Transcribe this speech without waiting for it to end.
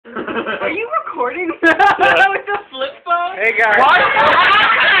recording? With the flip phone? Hey guys. What?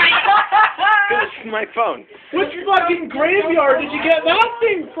 This is my phone. Which fucking graveyard did you get that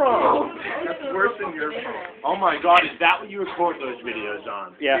thing from? That's worse than your phone. Oh my god, is that what you record those videos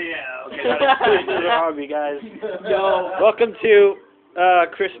on? Yeah. Yeah, okay. This is a hobby, guys. Yo. Welcome to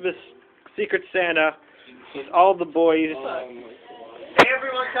Christmas Secret Santa with all the boys. Hey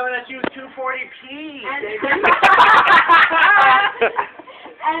everyone, coming at you with 240p.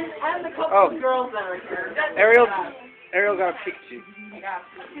 And a couple of girls that are here. Ariel got a Pikachu.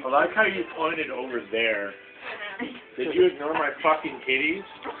 I like how you pointed over there. Did you ignore my fucking kitties?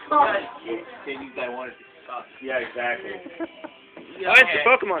 Kitties I wanted to suck. Yeah, exactly. Oh, it's the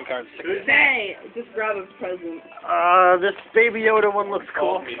Pokemon cards. Hey, just grab a present. This Baby Yoda one looks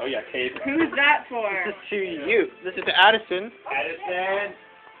cool. Oh yeah, Kate. Who's that for? This is to you. This is to Addison. Addison.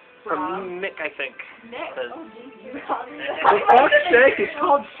 From Nick, I think. Nick. For fuck's sake, it's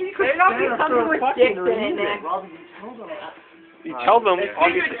called Secret They're not Santa coming for a with fucking dicks in it, reason. Nick. Robbie, you told them that. You tell them.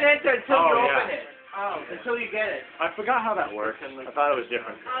 Secret Santa until you yeah. open it. Oh, until you get it. I forgot how that worked. I thought it was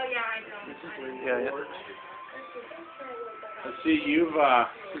different. Oh, yeah, I know. Yeah. Let's see, you've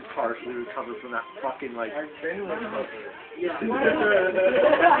partially recovered from that fucking like. Yeah. What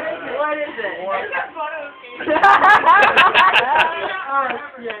is it? Oh,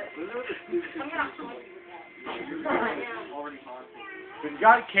 shit. We've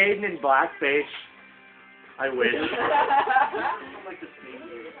got Caden in blackface. I wish.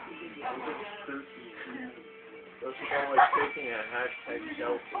 Those are like taking a hashtag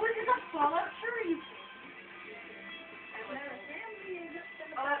selfie. Oh, is it a Fallout tree?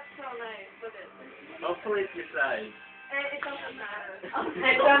 Oh, that's so nice. Look at it. Hopefully it's your size. It doesn't matter.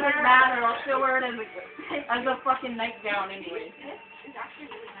 It doesn't matter. I'll still wear it as a fucking nightgown anyway. It's actually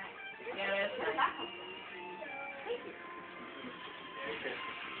really nice. Yeah, it is nice.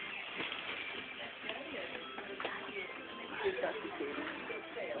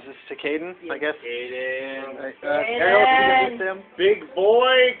 Is this to Caden, I guess? Caden. Ariel, can you get him? Big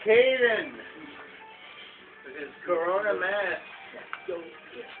boy Caden. With his Corona mask.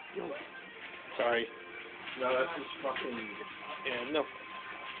 Sorry. No, that's just fucking. Yeah, no.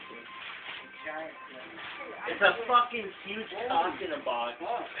 It's a fucking huge cock in a box. Is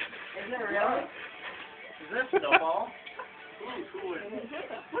it really? Is that a snowball?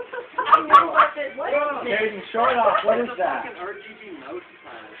 Caden, show it off. What is that?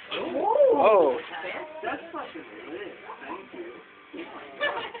 Oh. That's fucking lit. Thank you.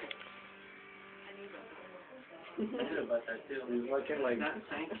 I knew about that too. He's looking like.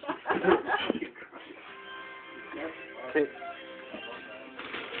 Okay.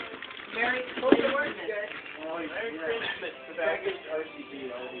 Merry Christmas. Merry Christmas. Package RCB.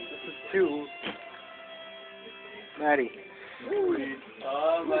 This is to Maddie.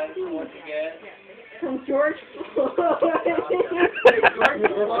 Oh, that's what you get. From George Floyd. George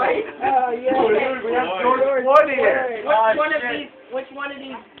Floyd? Oh, yeah. We have George Floyd here. Which one of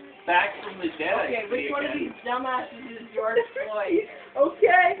these? Back from the dead. Okay, which one of these dumbasses is George Floyd?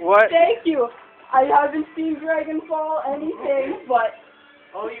 Okay. What? Thank you. I haven't seen Dragonfall anything, but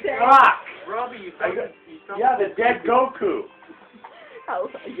Oh, you rock! Robbie, you yeah, the dead Goku. oh,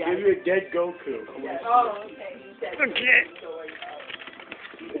 yeah. Give you a dead Goku. Oh, okay. Okay.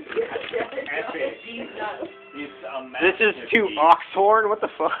 Epic. It's a This is massive to beat. Oxhorn. What the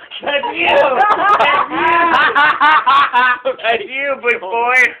fuck? That's you! That's you, big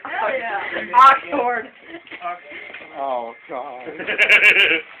boy! Hell yeah. Oxford. Oh god.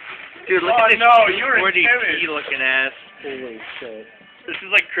 Dude, look Oh, at this no, you're 40p intimidated. looking ass. Holy shit. This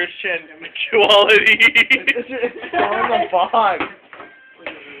is like Christian quality. On the box.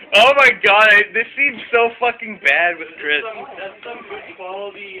 Oh my god, this seems so fucking bad with Chris. That's some good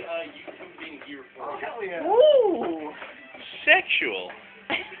quality YouTube being here for. Hell yeah. Ooh. Sexual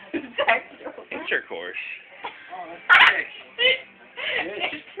Sexual. intercourse.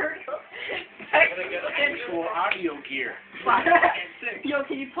 Actual audio gear. Yo,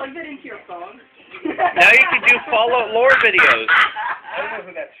 can you plug that into your phone? Now you can do Fallout lore videos. I don't know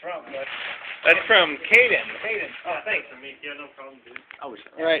who that's from, but. That's from Caden. Oh, thanks. I mean, yeah, no problem, dude.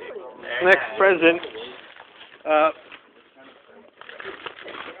 Alright. Next present.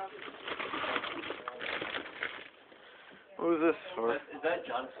 What was this for? Is that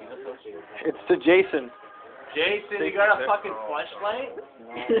John Cena? It's to Jason. Jason, you got a fucking flashlight?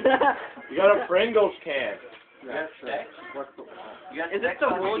 You got a Pringles can. Is it to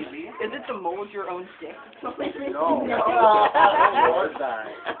mold? Is it to mold your own dick? No. No.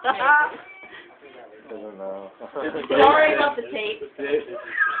 Doesn't know. Sorry about the tape.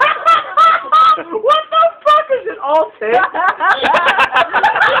 What the fuck is it all tape?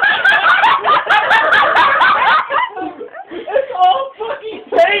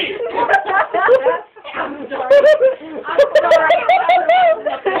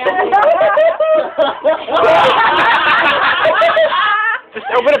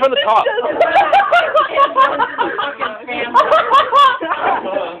 Open it from the top.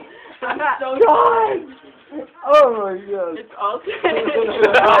 I'm so God! Oh my God. It's all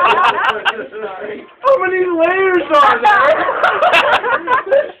How many layers are there?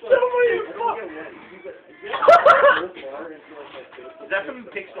 There's so many fucking... Is that from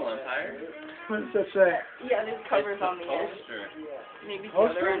Pixel Empire? What does that say? Yeah, there's covers on the end. Maybe the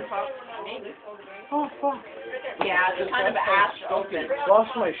other end pop. Maybe. Oh fuck. Yeah, it's kind of ash open.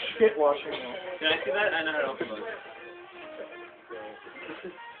 Lost my shit washing now. Can I see that? I know how to open those.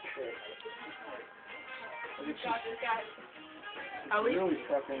 Really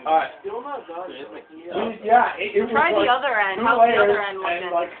fucking... Alright. Yeah, it was Try the like other end. 2 How's the layers other end and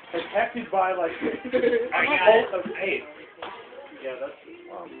looking? like protected by like a bolt of tape. Yeah, that's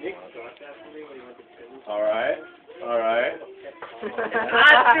Alright. Alright.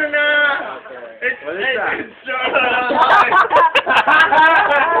 Astronaut! What is that?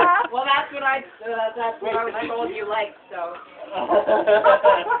 Well, that's what I told you like, so.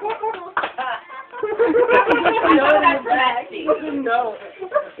 It's a note.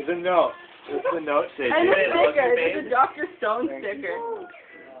 It's a note. It's a note saying. And a sticker. It's a Dr. Stone sticker.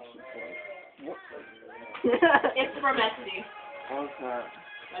 It's from Etsy. How's that?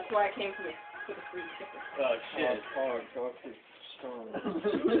 That's why I came for the free sticker. Oh shit.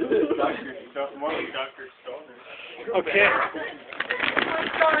 Dr. Stone. More like Dr. Stoner. Okay. I'm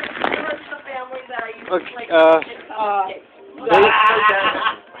sorry, the rest of the family that I used to Okay, like.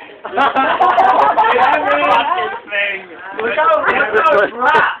 Look how it's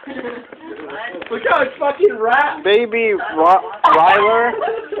wrapped. Look how it's fucking wrapped. Baby Ryler.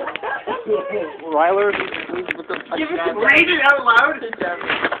 Ryler. Read it out loud.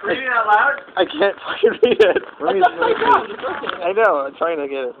 Read it out loud. I can't fucking read it. I know. I'm trying to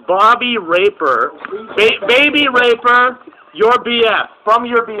get it. Bobby Raper. Baby Raper. Your BF. From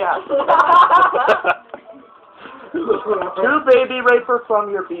your BF. To Baby Raper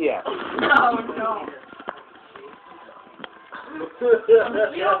from your BF. No. You don't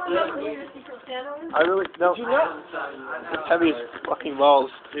remember who your Secret Santa is? I really don't. It's heavy as fucking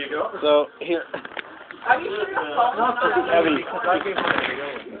balls. There you go. So here. Are you sure it's falling off? Heavy.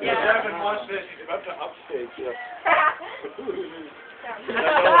 Yeah, I haven't watched this. He's about to upstage. Yeah.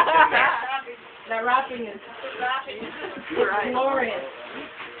 That rapping is glorious.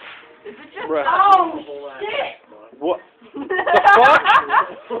 Is it just? Right. Oh shit! What? The fuck?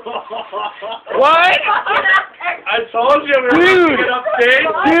 What? I told you we were about to get upstage.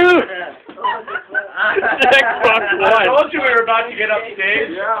 Dude! Xbox I One. told you we were about to get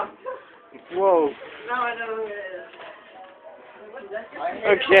upstage. Yeah. Whoa. No, I don't know who it is.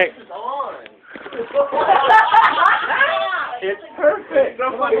 Okay. It's perfect.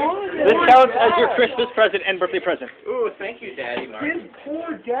 This counts as your Christmas present and birthday present. Ooh, thank you, Daddy Mark. His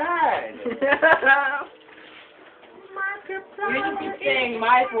poor dad. You should be saying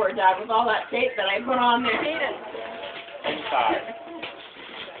my poor dad with all that tape that I put on there. Inside.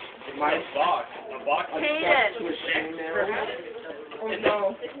 My box. The box. Oh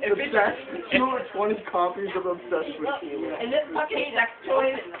no. Obsessed. 220 copies of Obsessed with You. And this fucking that's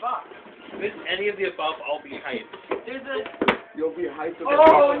toys in the box. With any of the above, I'll be hyped. There's a. You'll be hyped about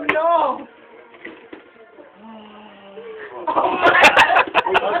Oh no.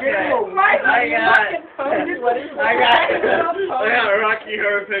 My I got a Rocky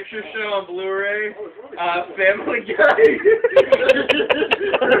Horror Picture Show on Blu-ray. Family Guy.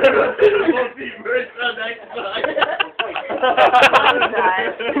 Multiverse on Xbox.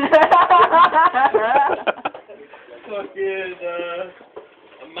 Fucking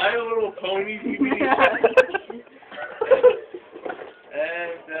My Little Pony DVD.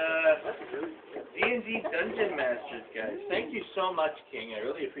 And D&D Dungeon Masters, guys. Thank you so much, King. I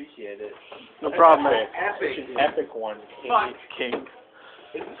really appreciate it. No problem. Epic. Epic one. Fuck. King.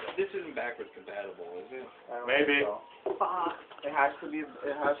 This isn't backwards compatible, is it? Maybe. It has to be.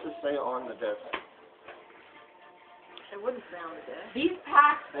 It has to stay on the disc. It wouldn't sound good. These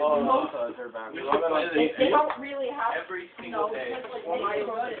packs, most, They're back. We should play this they don't really have. every single day. They're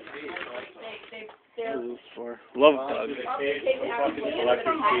This is for Love Dogs. complicated.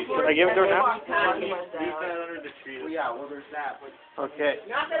 I give it to her now? Leave that under the tree. Well, yeah. Well, there's that. But Okay.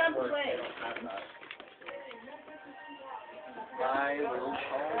 Not that I'm playing. My Little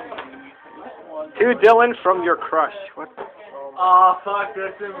Pony. To Dylan from your crush. What? Oh fuck!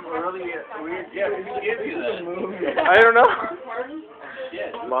 That's a really weird. Yeah, who gave you that? I don't know.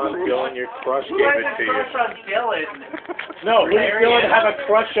 Come on, Dylan, your crush Who gave has it a to you. crush on Dylan? No, who does Dylan have a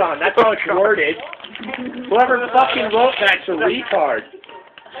crush on? That's how it's worded. Whoever fucking wrote that's a retard.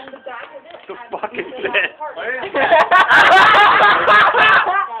 The fuck is this? Why is that?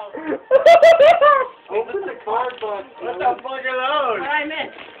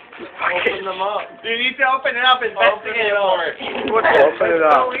 You need to open it up and investigate for it. Open it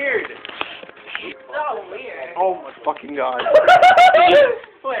So up. weird. So weird. Oh my fucking god.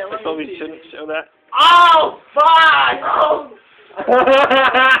 Wait, I let told me me you see. shouldn't show that. Oh, fuck! Oh.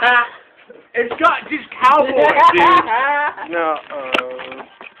 It's got just cowboy, dude. No,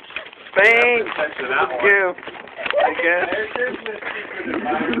 thanks. Attention to that one. Gift, I guess.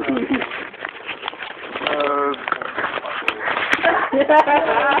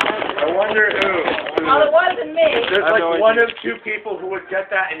 I wonder who. Oh, it wasn't me. There's I like know one I of two people who would get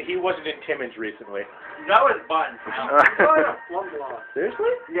that, and he wasn't in Timmins recently. That was Button.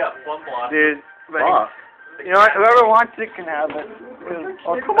 Seriously? Yeah, plum block. Dude, but, Fuck. you know what? Whoever wants it can have it.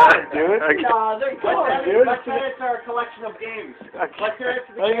 Oh, come on, dude. Okay. No, they're Dude, Let's send it to our collection of games. Let's send it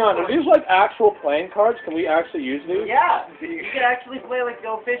to the Hang on, are these like actual playing cards? Can we actually use these? Yeah, you can actually play like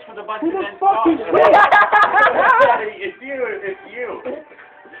Go Fish with a bunch Who of the men fuck is dogs. that? It's you.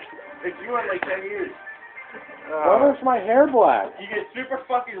 It's you in like 10 years. Why is my hair black? You get super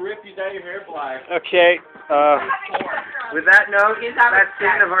fucking ripped, you dye your hair black. Okay, with that note, that's the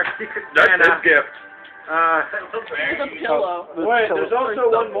end of our Secret Santa. gift. There's a pillow. Wait, there's also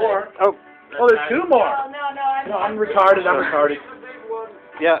one more. Oh, There's two more. No, I'm retarded.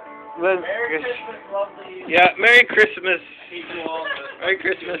 yeah. Merry Christmas, lovely Yeah, Merry Christmas. people. Merry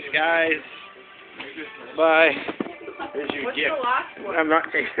Christmas, guys. Bye. Here's your What's gift. the last one? I'm not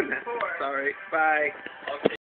taking that. Sorry. Bye.